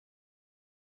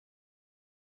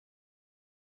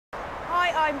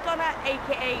I'm Donna,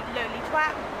 aka Lonely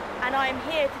Twat, and I'm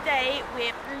here today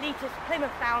with Litas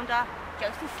Plymouth founder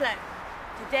Josie Sloan.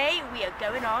 Today we are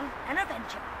going on an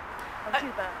adventure.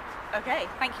 Okay,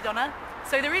 thank you, Donna.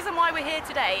 So the reason why we're here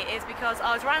today is because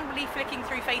I was randomly flicking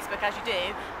through Facebook, as you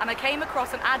do, and I came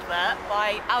across an advert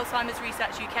by Alzheimer's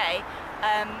Research UK,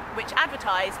 which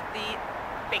advertised the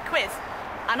big quiz.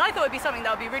 And I thought it'd be something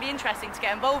that would be really interesting to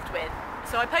get involved with.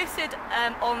 So I posted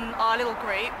on our little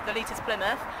group, the Litas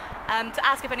Plymouth, to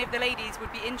ask if any of the ladies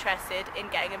would be interested in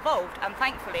getting involved, and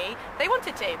thankfully they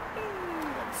wanted to.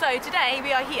 So today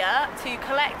we are here to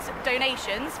collect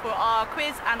donations for our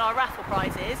quiz and our raffle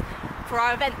prizes for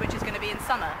our event, which is going to be in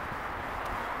summer.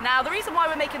 Now the reason why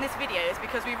we're making this video is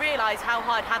because we realise how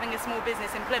hard having a small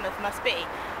business in Plymouth must be,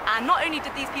 and not only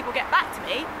did these people get back to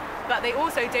me, but they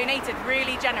also donated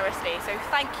really generously, so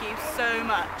thank you so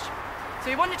much. So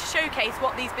we wanted to showcase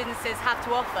what these businesses have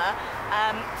to offer,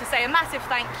 to say a massive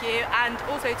thank you, and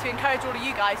also to encourage all of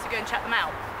you guys to go and check them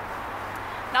out.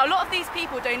 Now a lot of these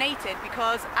people donated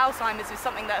because Alzheimer's was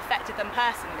something that affected them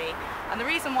personally, and the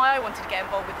reason why I wanted to get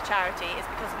involved with the charity is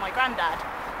because of my granddad.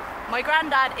 My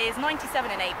granddad is 97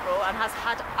 in April and has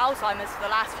had Alzheimer's for the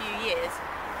last few years.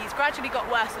 He's gradually got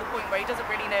worse to the point where he doesn't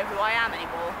really know who I am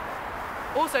anymore.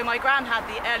 Also, my gran had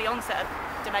the early onset of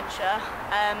dementia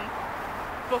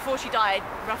before she died,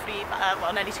 roughly,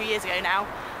 well, nearly 2 years ago now,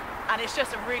 and it's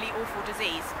just a really awful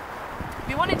disease.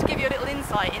 We wanted to give you a little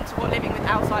insight into what living with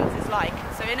Alzheimer's is like.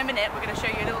 So in a minute we're going to show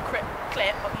you a little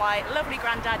clip of my lovely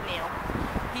granddad Neil.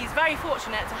 He's very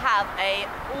fortunate to have an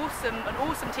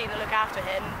awesome team that look after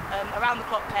him, around the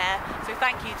clock care, so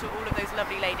thank you to all of those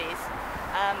lovely ladies.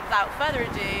 Without further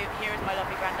ado, here is my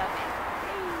lovely granddad Neil.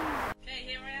 Okay,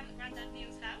 here I am at Granddad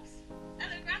Neil's house.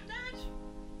 Hello, Granddad!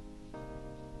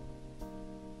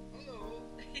 Hello.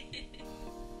 Oh,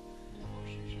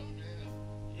 she's on there.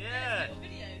 Yeah.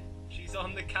 She's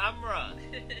on the camera.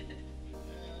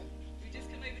 We just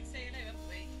come over to say hello, haven't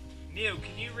we? Neil,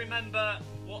 can you remember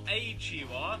what age you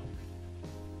are?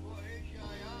 What age I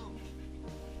am?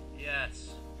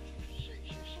 Yes.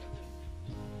 67.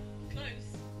 Close.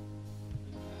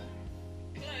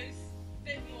 Close.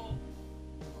 Bit more.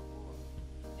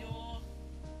 You're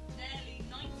nearly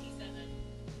 97.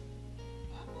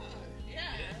 Am I?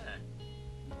 Yeah.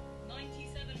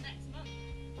 97 next month.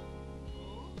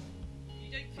 Oh, You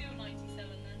don't feel 97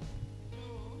 then? no.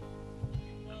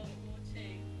 World War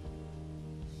II.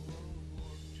 World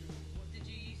War II. What did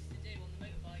you used to do on the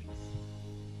motorbikes?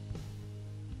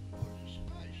 What is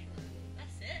Spice Rider?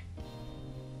 That's it.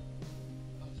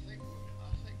 I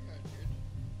think I did.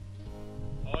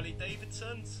 Harley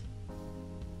Davidsons?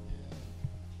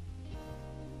 Yeah.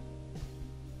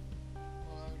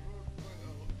 Well, I rode quite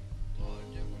a lot of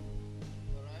different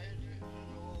varieties,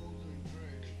 old and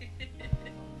grey.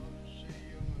 I'm not as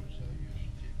young as I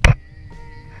used to be.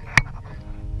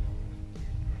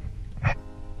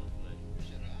 Is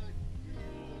it right?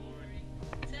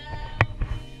 Tell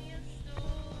me a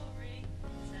story,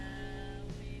 tell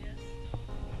me a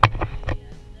story,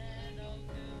 and then I'll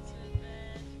go to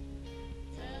bed.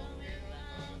 Tell me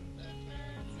about the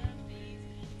birds and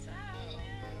bees, tell me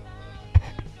about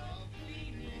the lovely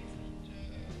bees.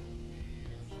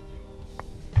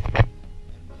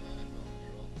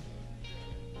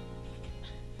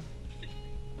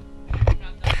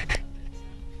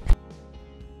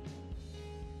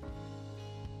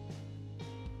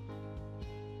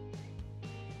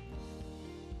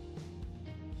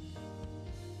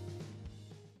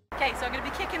 Okay, so I'm going to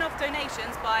be kicking off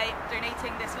donations by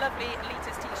donating this lovely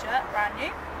Litas t-shirt, brand new.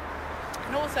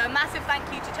 And also a massive thank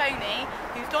you to Tony,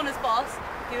 who's Donna's boss,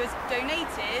 who has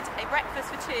donated a breakfast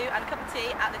for two and a cup of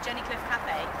tea at the Chequered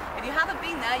Cafe. If you haven't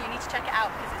been there, you need to check it out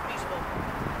because it's beautiful.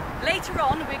 Later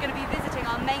on, we're going to be visiting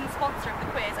our main sponsor of the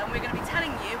quiz, and we're going to be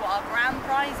telling you what our grand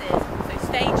prize is, so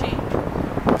stay tuned.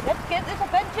 Let's get this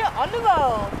adventure on the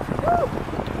road! Woo!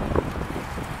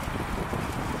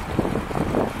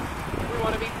 We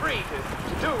want to be free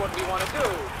to do what we want to do.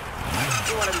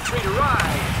 We want to be free to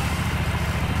ride.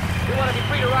 We want to be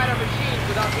free to ride our machines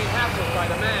without being hassled by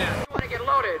the man. We want to get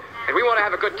loaded. And we want to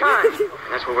have a good time.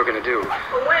 And that's what we're going to do.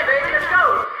 Away, baby, let's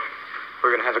go! We're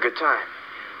going to have a good time.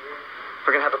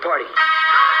 We're going to have a party.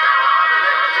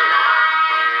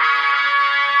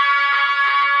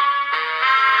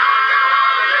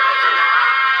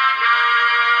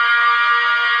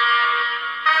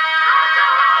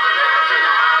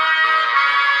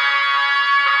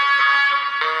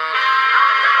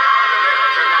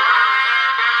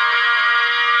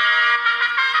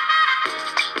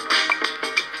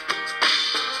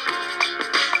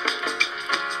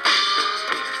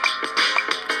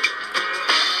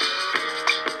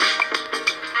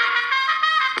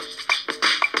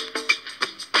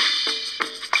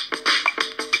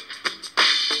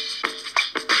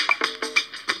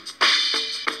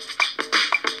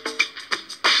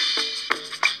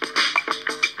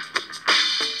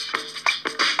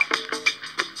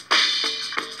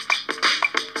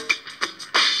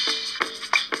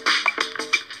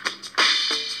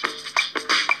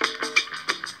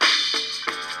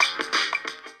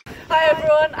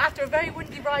 everyone, after a very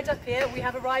windy ride up here, we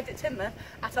have arrived at Plymouth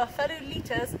at our fellow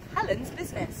Litas, Helen's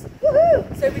business.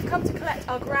 Woohoo! So we've come to collect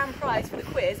our grand prize for the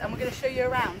quiz and we're going to show you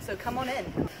around, so come on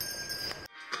in.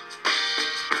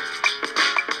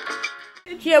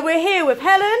 Yeah, we're here with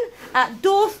Helen at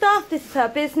Door Stuff. This is her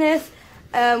business.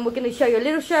 We're going to show you a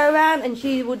little show around and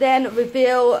she will then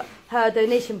reveal her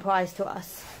donation prize to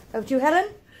us. Over to you, Helen.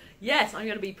 Yes, I'm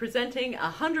going to be presenting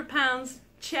a £100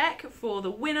 cheque for the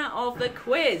winner of the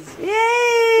quiz.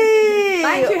 Yay!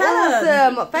 Thank you, Helen.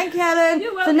 Awesome. Thank you, Helen.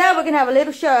 You're So welcome. now we're going to have a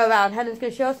little show around. Helen's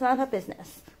going to show us around her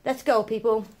business. Let's go,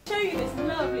 people. Show you this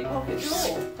lovely pocket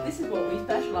door. This is what we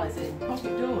specialise in,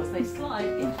 pocket doors. They slide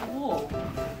into the wall.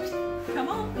 Come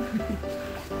on.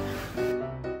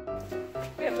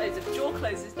 We have loads of door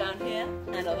closers down here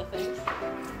and other things.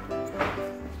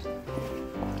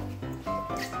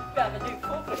 We have a new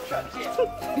forklift truck here.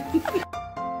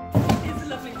 Here's a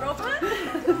lovely robber. And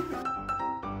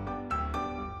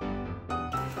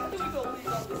then we've got all these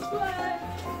on display.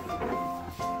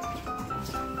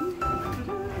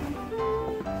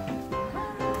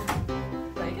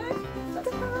 There you go. That's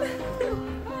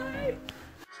Bye.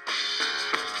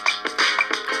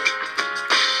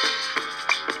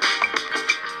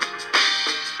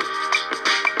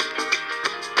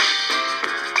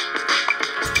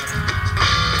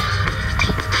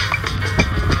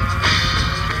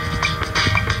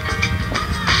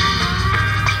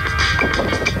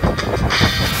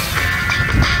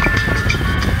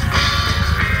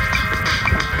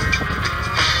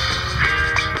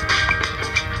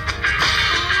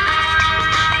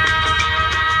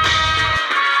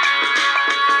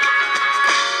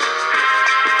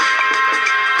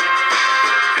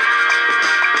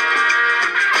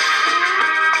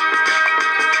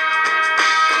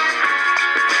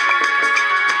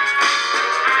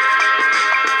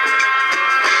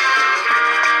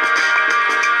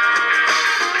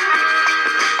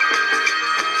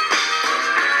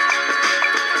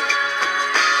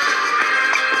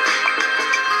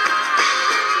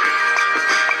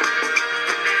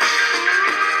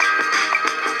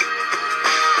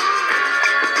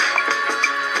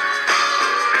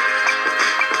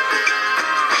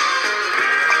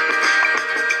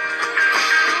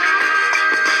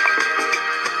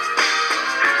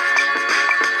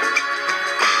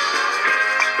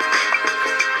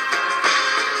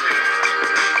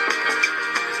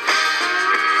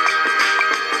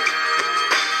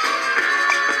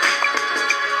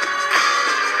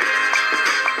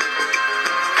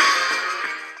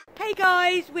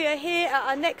 We are here at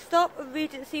our next stop of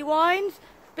Regency Wines.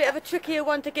 Bit of a trickier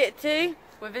one to get to.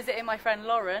 We're visiting my friend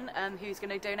Lauren, who's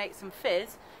going to donate some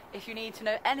fizz. If you need to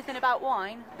know anything about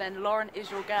wine, then Lauren is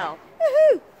your girl.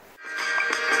 Woohoo!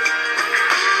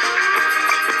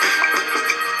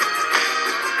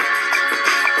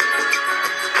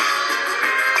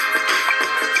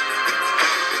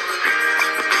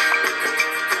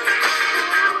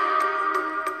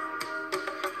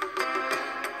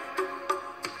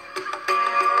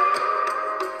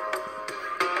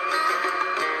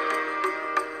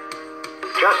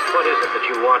 Just what is it that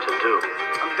you want to do?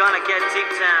 I'm gonna get deep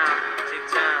down,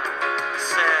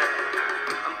 said,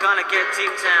 I'm gonna get deep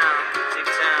down,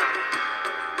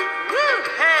 woo,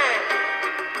 hey!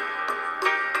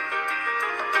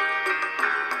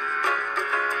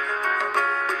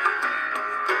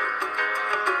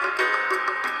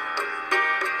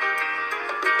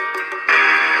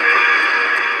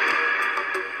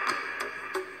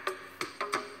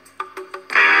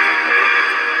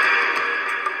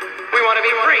 We want to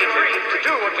be free to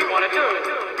do what we want to do.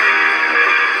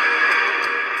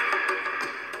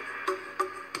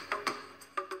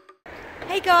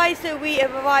 Hey guys, so we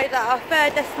have arrived at our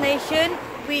third destination.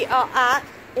 We are at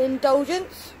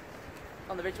Indulgence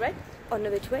On the Ridgeway, on the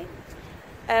Ridgeway.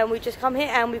 We've just come here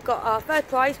and we've got our third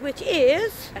prize, which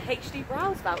is... a HD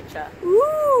Browse voucher.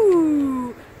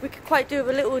 Ooh! We could quite do with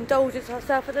a little indulgence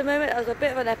ourselves at the moment. That was a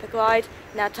bit of an epic ride.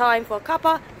 Now time for a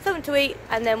cuppa, something to eat,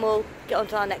 and then we'll get on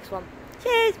to our next one.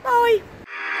 Cheers, bye!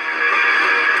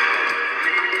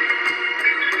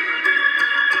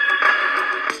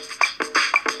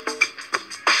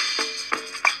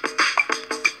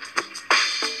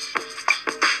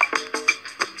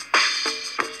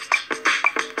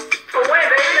 Away,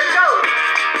 baby, let's go!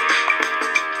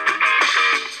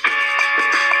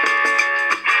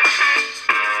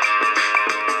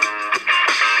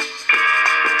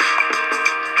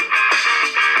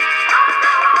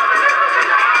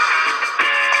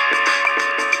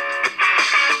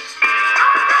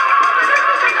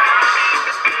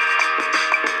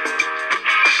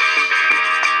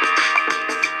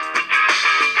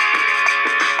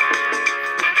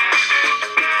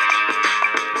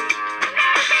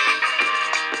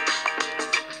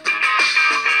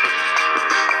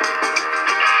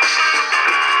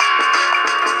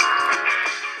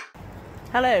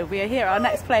 Hello, we are here at our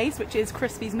next place, which is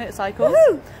Crispy's Motorcycles.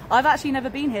 Woohoo! I've actually never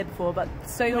been here before, but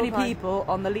so Nor many have I. people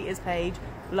on the Litas page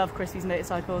love Crispy's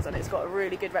Motorcycles, and it's got a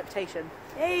really good reputation.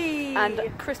 Hey! And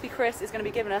Crispy Chris is going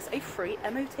to be giving us a free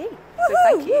MOT. So Woohoo!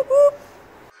 thank you. Whoop, whoop.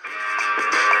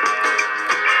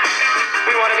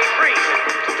 We want to be free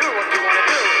to do what we want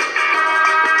to do.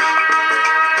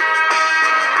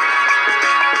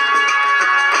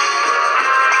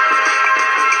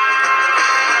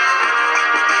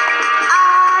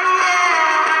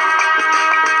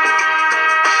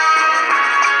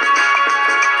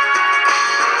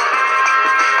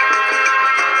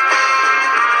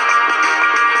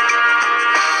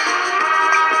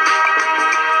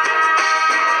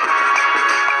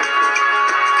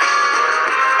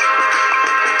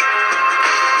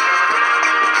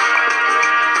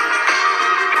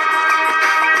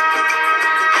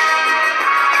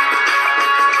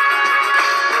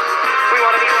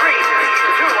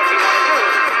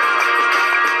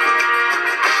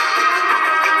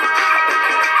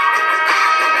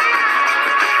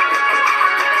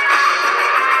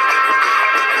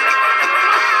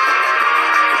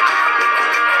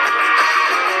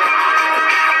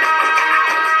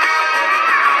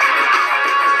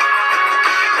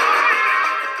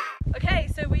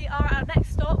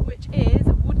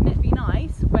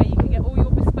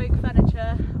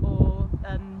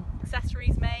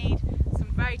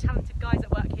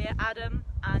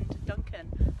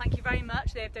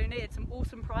 They have donated some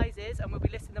awesome prizes and we'll be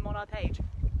listing them on our page.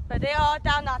 But they are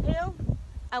down that hill,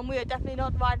 and we are definitely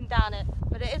not riding down it.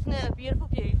 But isn't it a beautiful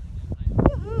view?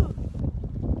 Woohoo!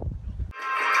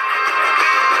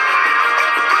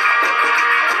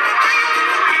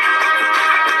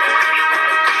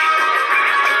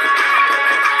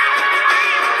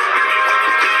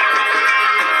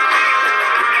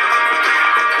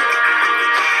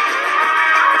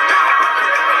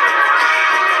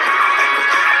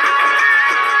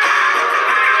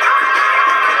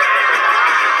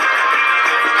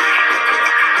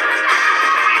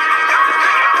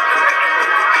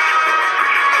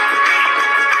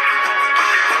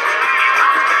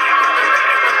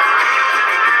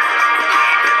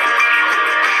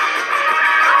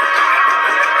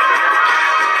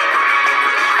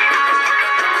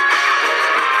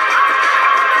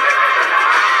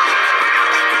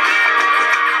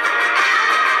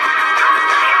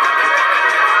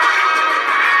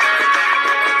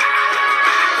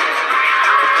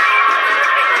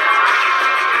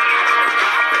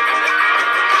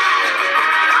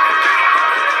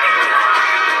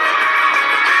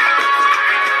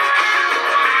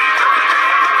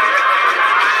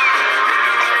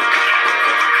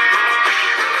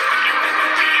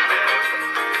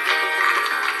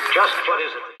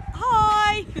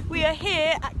 Hi! We are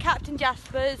here at Captain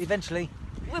Jasper's. Eventually.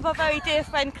 With our very dear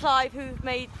friend Clive, who's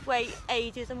made wait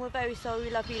ages, and we're very sorry, we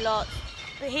love you lots.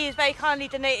 But he has very kindly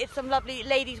donated some lovely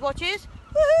ladies' watches,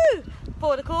 woohoo,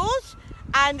 for the cause.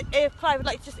 And if Clive would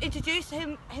like to just introduce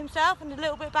himself and a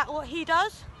little bit about what he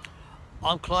does.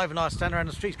 I'm Clive and I stand around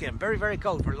the streets getting very, very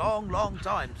cold for long, long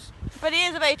times. But he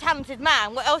is a very talented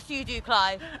man. What else do you do,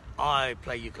 Clive? I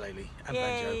play ukulele and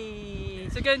banjo. Yay!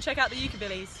 So go and check out the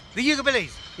ukuleles. The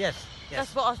ukuleles, yes.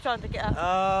 That's what I was trying to get at.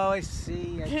 Oh, I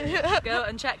see. Okay. Go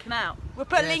and check them out. We'll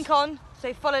put a Yes. link on,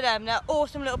 so follow them. They're an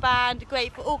awesome little band,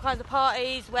 great for all kinds of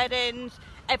parties, weddings,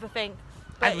 everything.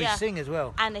 But And we sing as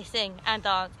well. And they sing and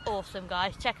dance. Awesome,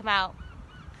 guys. Check them out.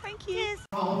 Thank you. Cheers.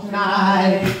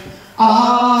 Tonight,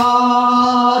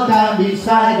 oh, down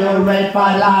beside the red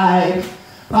light.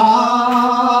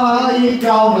 Oh, you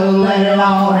gonna let it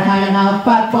all hang out,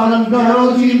 fat bottom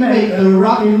girls, you make the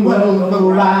rocking world go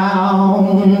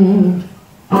round.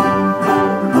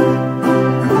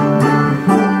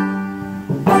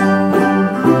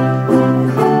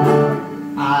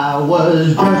 I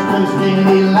was just a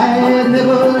skinny lad,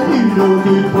 never knew no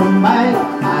good from bad.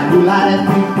 I knew life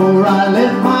before I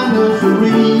left my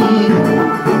nursery.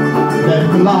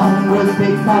 Left along with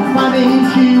Big Fat Fanny,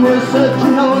 she was such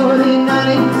a naughty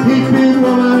nanny. Each big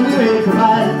woman you ate the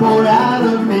life poured out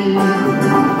of me.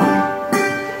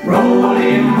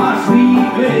 Rolling my sweet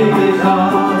baby's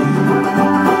arms,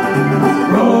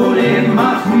 rolling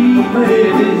my sweet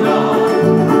baby's arms.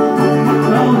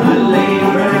 On the lane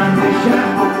round the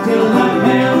shack till the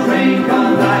mail train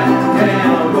comes back, and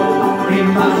I'll roll in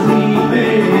my sweet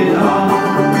baby's arms.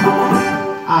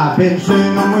 I've been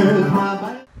singing with my baby.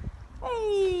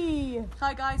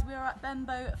 Hi guys, we are at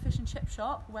Bembo Fish and Chip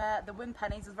Shop where the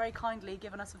Wimpennies has very kindly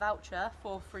given us a voucher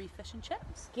for free fish and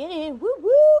chips. Get in, whoop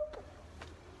whoop!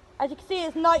 As you can see,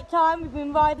 it's night time. We've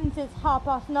been riding since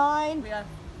 9:30. We are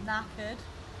knackered.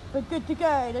 we're good to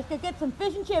go. Let's go get some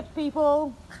fish and chips,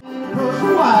 people. Across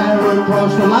the wire,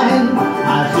 across the line,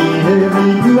 I see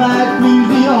every blue-eyed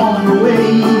bluesy on the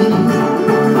way.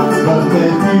 But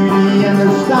there's beauty in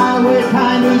the sky, we're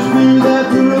kind of screwed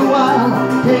after a while.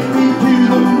 Take me to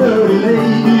the dirty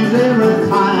ladies every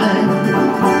time.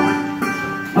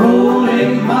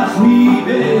 Rolling my sweet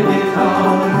baby's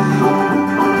arms,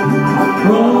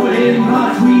 rolling my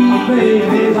sweet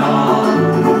baby's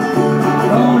arms,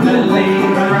 gonna lay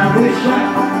around with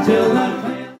Jack till the...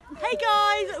 Hey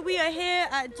guys, we are here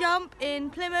at Jump in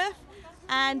Plymouth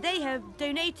and they have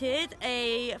donated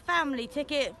a family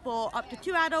ticket for up to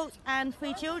 2 adults and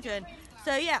 3 children.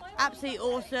 So yeah, absolutely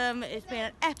awesome. It's been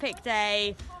an epic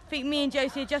day. I think me and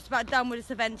Josie are just about done with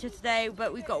this adventure today,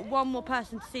 but we've got one more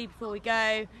person to see before we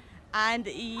go. And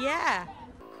yeah.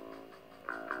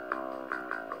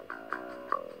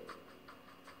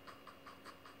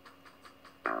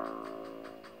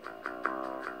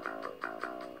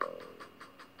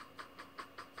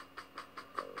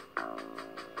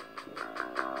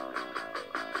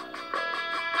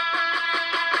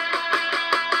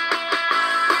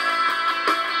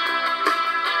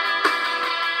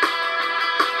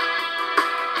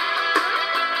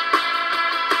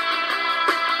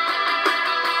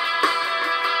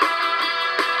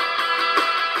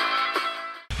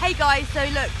 Hey guys, so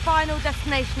look, final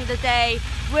destination of the day.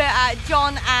 We're at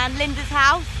John and Linda's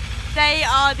house. They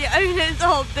are the owners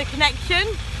of The Connection.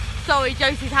 Sorry,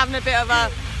 Josie's having a bit of a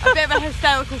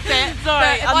hysterical fit.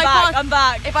 Sorry, I'm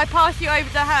back. If I pass you over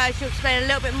to her, she'll explain a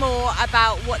little bit more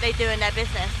about what they do in their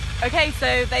business. Okay,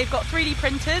 so they've got 3D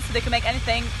printers, so they can make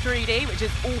anything 3D, which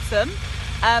is awesome.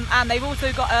 And they've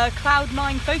also got a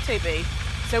Cloud9 photo booth.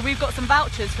 So we've got some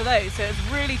vouchers for those, so it's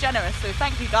really generous. So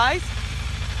thank you guys.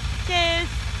 Cheers.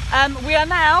 We are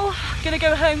now going to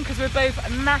go home because we're both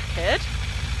knackered.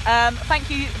 Thank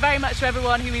you very much to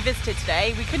everyone who we visited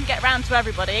today. We couldn't get round to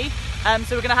everybody,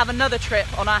 so we're going to have another trip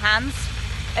on our hands.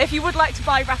 If you would like to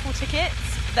buy raffle tickets,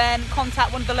 then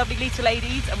contact one of the lovely Lita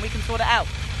ladies and we can sort it out.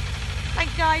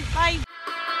 Thanks guys, bye.